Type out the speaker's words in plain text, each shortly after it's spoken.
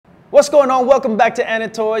What's going on? Welcome back to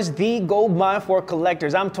Anotoys, the gold mine for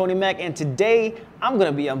collectors. I'm Tony Mac, and today I'm going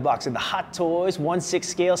to be unboxing the Hot Toys 1/6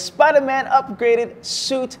 scale Spider-Man upgraded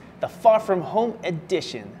suit, the Far From Home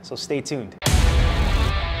edition. So stay tuned.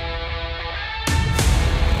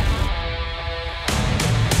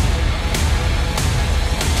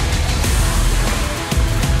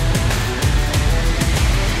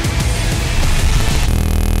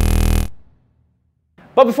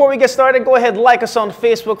 But before we get started, go ahead, like us on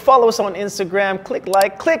Facebook, follow us on Instagram, click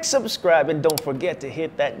like, click subscribe, and don't forget to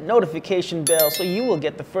hit that notification bell so you will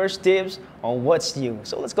get the first dibs on what's new.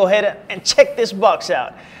 So let's go ahead and check this box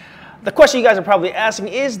out. The question you guys are probably asking,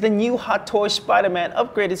 is the new Hot Toys Spider-Man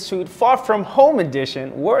upgraded suit Far From Home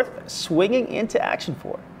edition worth swinging into action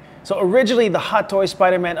for? So originally, the Hot Toys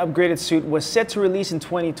Spider-Man upgraded suit was set to release in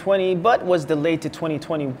 2020, but was delayed to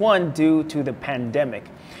 2021 due to the pandemic.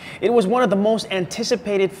 It was one of the most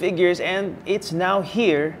anticipated figures, and it's now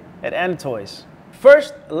here at Anotoys.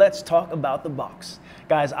 First, let's talk about the box.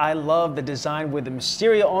 Guys, I love the design with the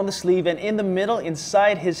Mysterio on the sleeve, and in the middle,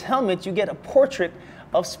 inside his helmet, you get a portrait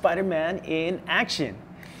of Spider-Man in action.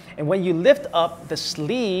 And when you lift up the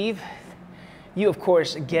sleeve, you of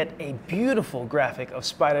course get a beautiful graphic of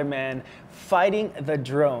Spider-Man fighting the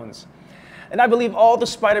drones. And I believe all the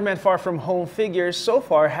Spider-Man Far From Home figures so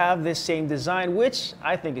far have this same design, which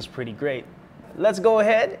I think is pretty great. Let's go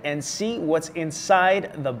ahead and see what's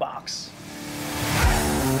inside the box.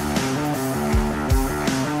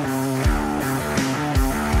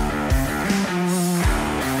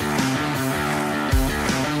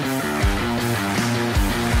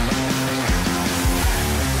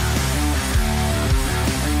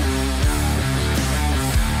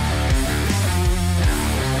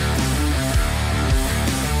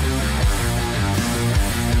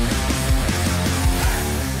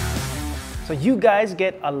 So you guys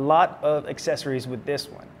get a lot of accessories with this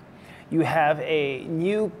one. You have a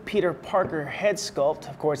new Peter Parker head sculpt.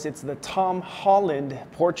 Of course, it's the Tom Holland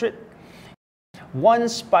portrait. One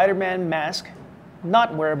Spider-Man mask,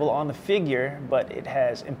 not wearable on the figure, but it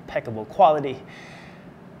has impeccable quality.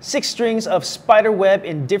 6 strings of spider web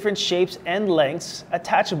in different shapes and lengths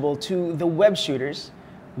attachable to the web shooters.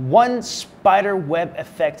 1 spider web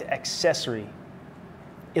effect accessory.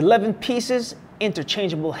 11 pieces,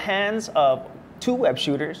 interchangeable hands of 2 web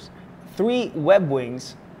shooters, 3 web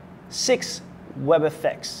wings, 6 web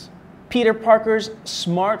effects. Peter Parker's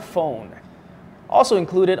smartphone. Also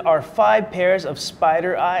included are 5 pairs of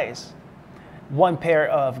spider eyes, 1 pair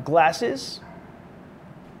of glasses,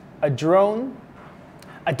 a drone,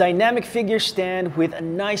 a dynamic figure stand with a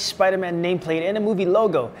nice Spider-Man nameplate and a movie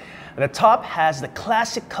logo. The top has the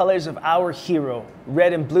classic colors of our hero,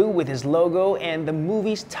 red and blue with his logo and the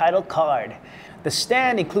movie's title card. The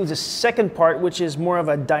stand includes a second part, which is more of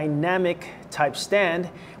a dynamic type stand,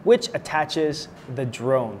 which attaches the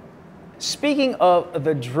drone. Speaking of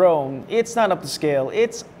the drone, it's not up to scale,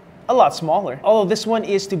 it's a lot smaller. Although this one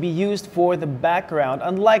is to be used for the background,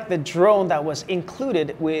 unlike the drone that was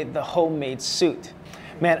included with the homemade suit.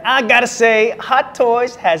 Man, I gotta say, Hot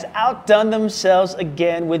Toys has outdone themselves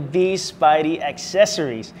again with these Spidey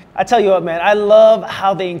accessories. I tell you what, man, I love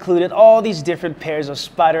how they included all these different pairs of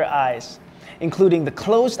spider eyes, including the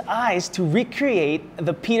closed eyes to recreate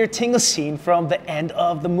the Peter Tingle scene from the end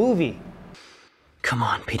of the movie. Come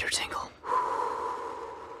on, Peter Tingle.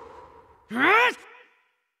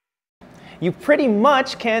 You pretty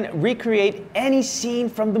much can recreate any scene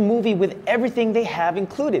from the movie with everything they have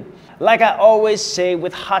included. Like I always say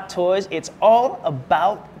with Hot Toys, it's all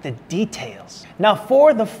about the details. Now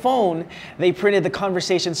for the phone, they printed the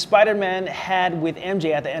conversation Spider-Man had with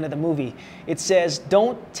MJ at the end of the movie. It says,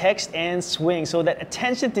 "Don't text and swing," so that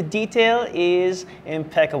attention to detail is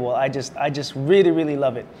impeccable. I just really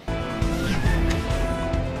love it.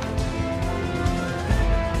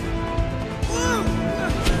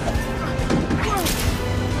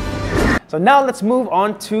 So now let's move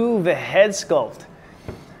on to the head sculpt.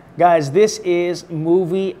 Guys, this is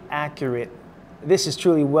movie accurate. This is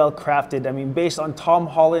truly well crafted. I mean, based on Tom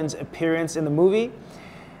Holland's appearance in the movie,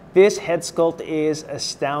 this head sculpt is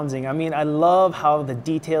astounding. I mean, I love how the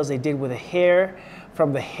details they did with the hair,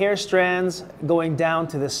 from the hair strands going down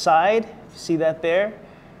to the side. See that there?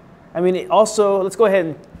 I mean, it also, let's go ahead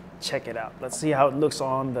and check it out. Let's see how it looks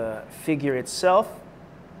on the figure itself.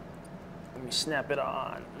 Let me snap it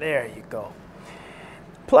on. There you go.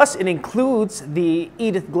 Plus, it includes the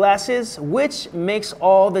Edith glasses, which makes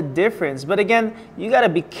all the difference. But again, you gotta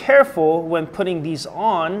be careful when putting these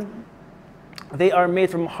on. They are made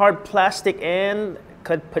from hard plastic and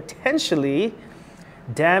could potentially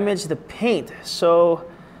damage the paint. So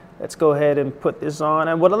let's go ahead and put this on.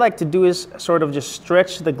 And what I like to do is sort of just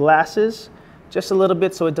stretch the glasses just a little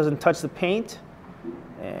bit so it doesn't touch the paint.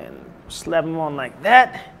 And slap them on like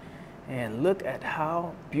that. And look at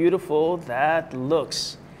how beautiful that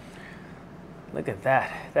looks. Look at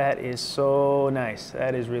that. That is so nice.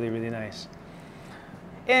 That is really, really nice.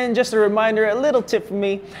 And just a reminder, a little tip from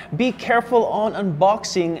me, be careful on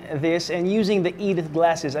unboxing this and using the Edith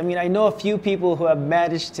glasses. I mean, I know a few people who have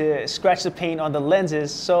managed to scratch the paint on the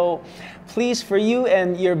lenses, so please, for you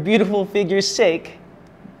and your beautiful figure's sake,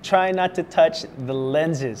 try not to touch the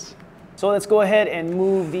lenses. So let's go ahead and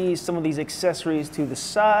move some of these accessories to the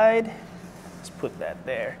side. Let's put that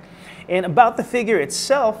there. And about the figure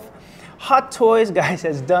itself, Hot Toys, guys,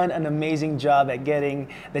 has done an amazing job at getting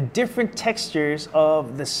the different textures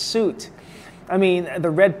of the suit. I mean,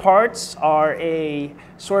 the red parts are a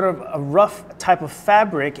sort of a rough type of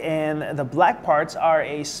fabric, and the black parts are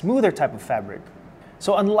a smoother type of fabric.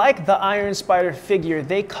 So unlike the Iron Spider figure,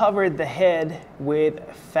 they covered the head with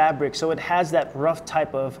fabric, so it has that rough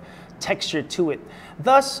type of texture to it.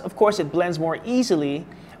 Thus, of course, it blends more easily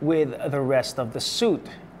with the rest of the suit.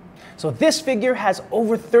 So this figure has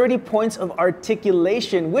over 30 points of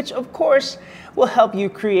articulation, which of course will help you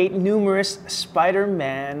create numerous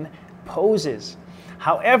Spider-Man poses.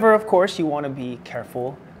 However, of course, you want to be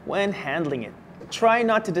careful when handling it. Try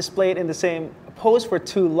not to display it in the same pose for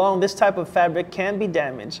too long. This type of fabric can be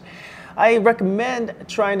damaged. I recommend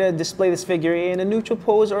trying to display this figure in a neutral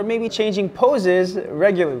pose or maybe changing poses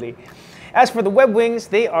regularly. As for the web wings,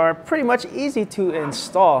 they are pretty much easy to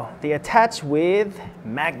install. They attach with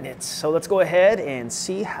magnets. So let's go ahead and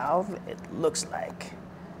see how it looks like.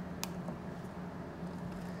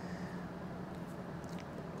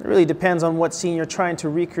 It really depends on what scene you're trying to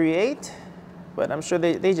recreate, but I'm sure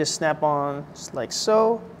they just snap on just like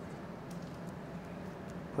so.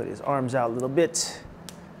 Put his arms out a little bit.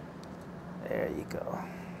 There you go.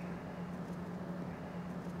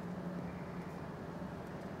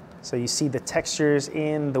 So you see the textures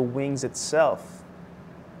in the wings itself.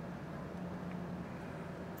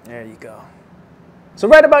 There you go. So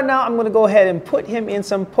right about now, I'm going to go ahead and put him in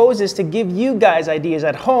some poses to give you guys ideas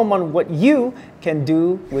at home on what you can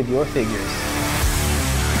do with your figures.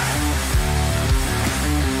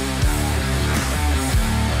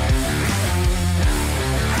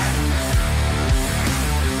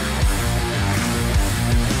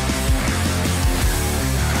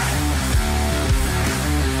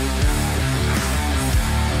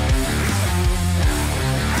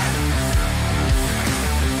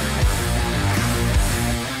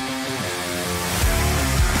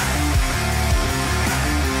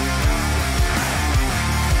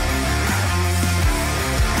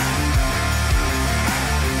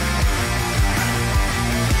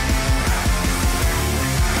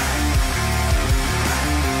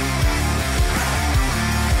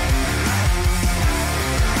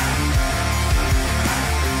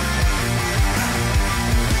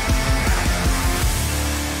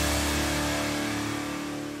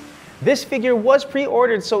 This figure was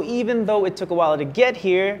pre-ordered, so even though it took a while to get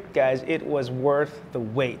here, guys, it was worth the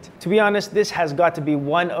wait. To be honest, this has got to be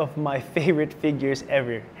one of my favorite figures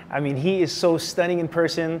ever. I mean, he is so stunning in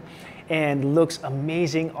person and looks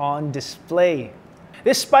amazing on display.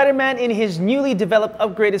 This Spider-Man in his newly developed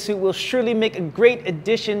upgraded suit will surely make a great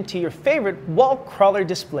addition to your favorite wall crawler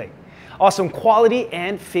display. Awesome quality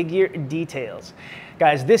and figure details.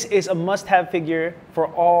 Guys, this is a must-have figure for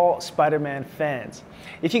all Spider-Man fans.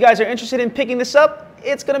 If you guys are interested in picking this up,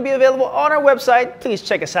 it's going to be available on our website. Please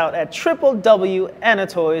check us out at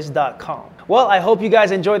www.anotoys.com. Well, I hope you guys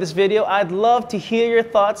enjoyed this video. I'd love to hear your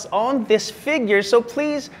thoughts on this figure, so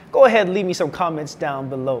please go ahead and leave me some comments down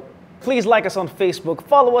below. Please like us on Facebook,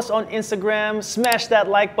 follow us on Instagram, smash that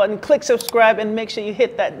like button, click subscribe, and make sure you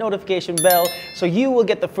hit that notification bell so you will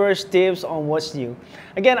get the first dibs on what's new.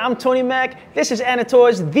 Again, I'm Tony Mac, this is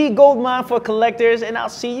Anotoys, the gold mine for collectors, and I'll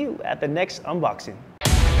see you at the next unboxing.